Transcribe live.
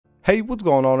Hey, what's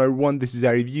going on everyone, this is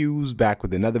iReviews back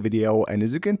with another video, and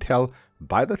as you can tell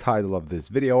by the title of this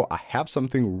video, I have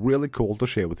something really cool to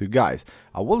share with you guys.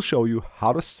 I will show you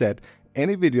how to set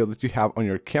any video that you have on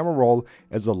your camera roll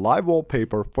as a live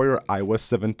wallpaper for your iOS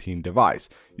 17 device.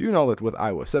 You know that with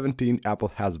iOS 17,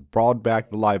 Apple has brought back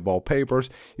the live wallpapers,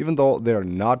 even though they're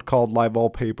not called live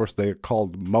wallpapers, they're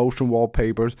called motion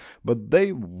wallpapers, but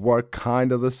they work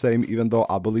kind of the same, even though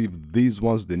I believe these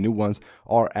ones, the new ones,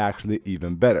 are actually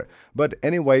even better. But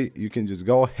anyway, you can just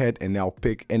go ahead and now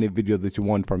pick any video that you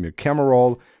want from your camera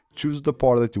roll, choose the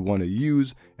part that you want to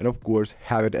use, and of course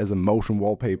have it as a motion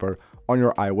wallpaper on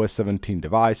your iOS 17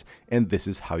 device. And this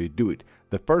is how you do it.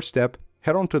 The first step,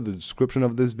 head on to the description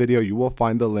of this video. You will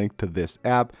find the link to this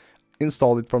app.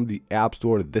 Install it from the App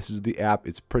Store. This is the app.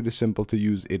 It's pretty simple to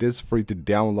use. It is free to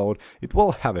download. It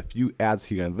will have a few ads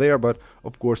here and there, but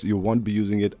of course you won't be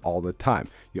using it all the time.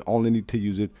 You only need to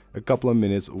use it a couple of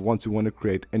minutes once you want to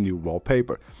create a new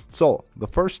wallpaper. So the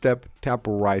first step, tap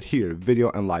right here, video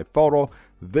and live photo.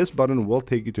 This button will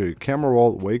take you to your camera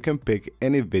roll where you can pick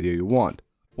any video you want.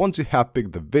 Once you have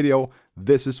picked the video,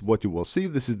 this is what you will see.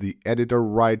 This is the editor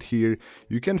right here.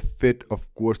 You can fit,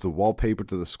 of course, the wallpaper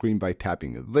to the screen by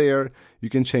tapping it there. You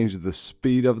can change the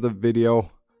speed of the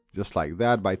video just like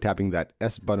that by tapping that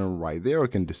S button right there. You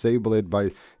can disable it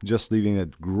by just leaving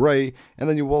it gray. And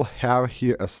then you will have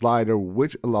here a slider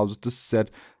which allows us to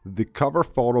set the cover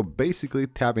photo. Basically,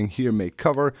 tapping here, make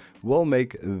cover, will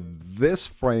make this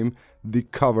frame the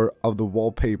cover of the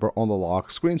wallpaper on the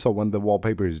lock screen. So when the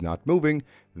wallpaper is not moving,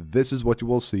 this is what you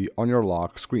will see on your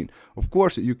lock screen. Of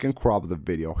course, you can crop the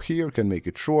video here, can make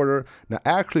it shorter. Now,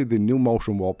 actually, the new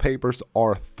motion wallpapers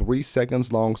are 3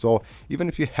 seconds long. So even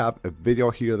if you have a video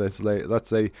here that's, let's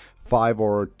say, 5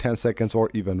 or 10 seconds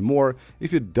or even more,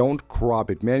 if you don't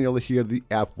crop it manually here, the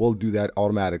app will do that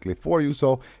automatically for you.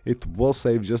 So it will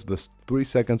save just the 3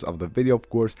 seconds of the video. Of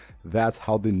course, that's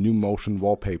how the new motion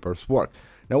wallpapers work.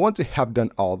 Now, once you have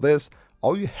done all this,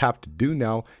 all you have to do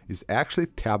now is actually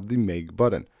tap the make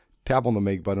button. Tap on the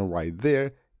make button right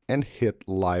there and hit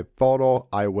live photo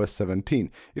iOS 17.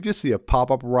 If you see a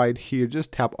pop-up right here,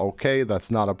 just tap OK,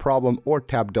 that's not a problem, or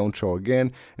tap don't show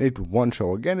again, and it won't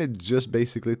show again. It just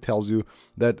basically tells you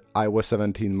that iOS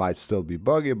 17 might still be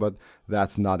buggy, but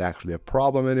that's not actually a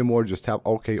problem anymore. Just tap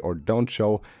OK or don't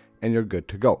show, and you're good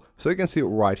to go. So you can see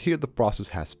right here the process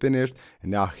has finished,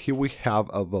 and now here we have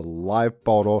the live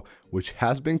photo which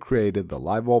has been created, the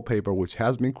live wallpaper which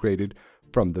has been created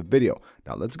from the video.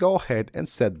 Now let's go ahead and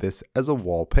set this as a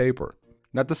wallpaper.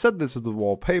 Now to set this as a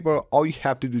wallpaper, all you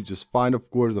have to do is just find, of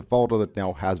course, the photo that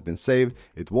now has been saved.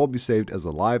 It will be saved as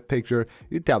a live picture.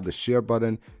 You tap the share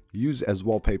button, use as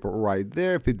wallpaper right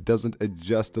there. If it doesn't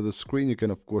adjust to the screen, you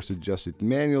can of course adjust it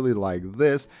manually like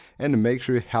this, and make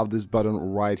sure you have this button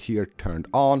right here turned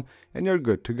on, and you're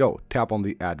good to go. Tap on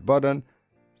the add button,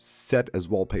 set as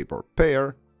wallpaper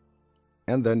pair,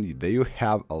 and then there you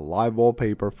have a live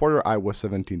wallpaper for your iOS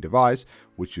 17 device,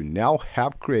 which you now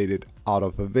have created out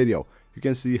of a video. You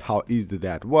can see how easy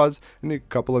that was. In a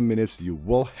couple of minutes, you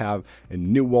will have a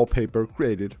new wallpaper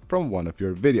created from one of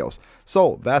your videos.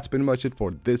 So that's pretty much it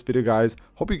for this video, guys.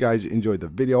 Hope you guys enjoyed the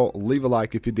video. Leave a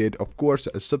like if you did. Of course,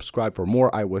 subscribe for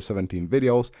more iOS 17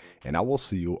 videos, and I will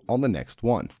see you on the next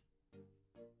one.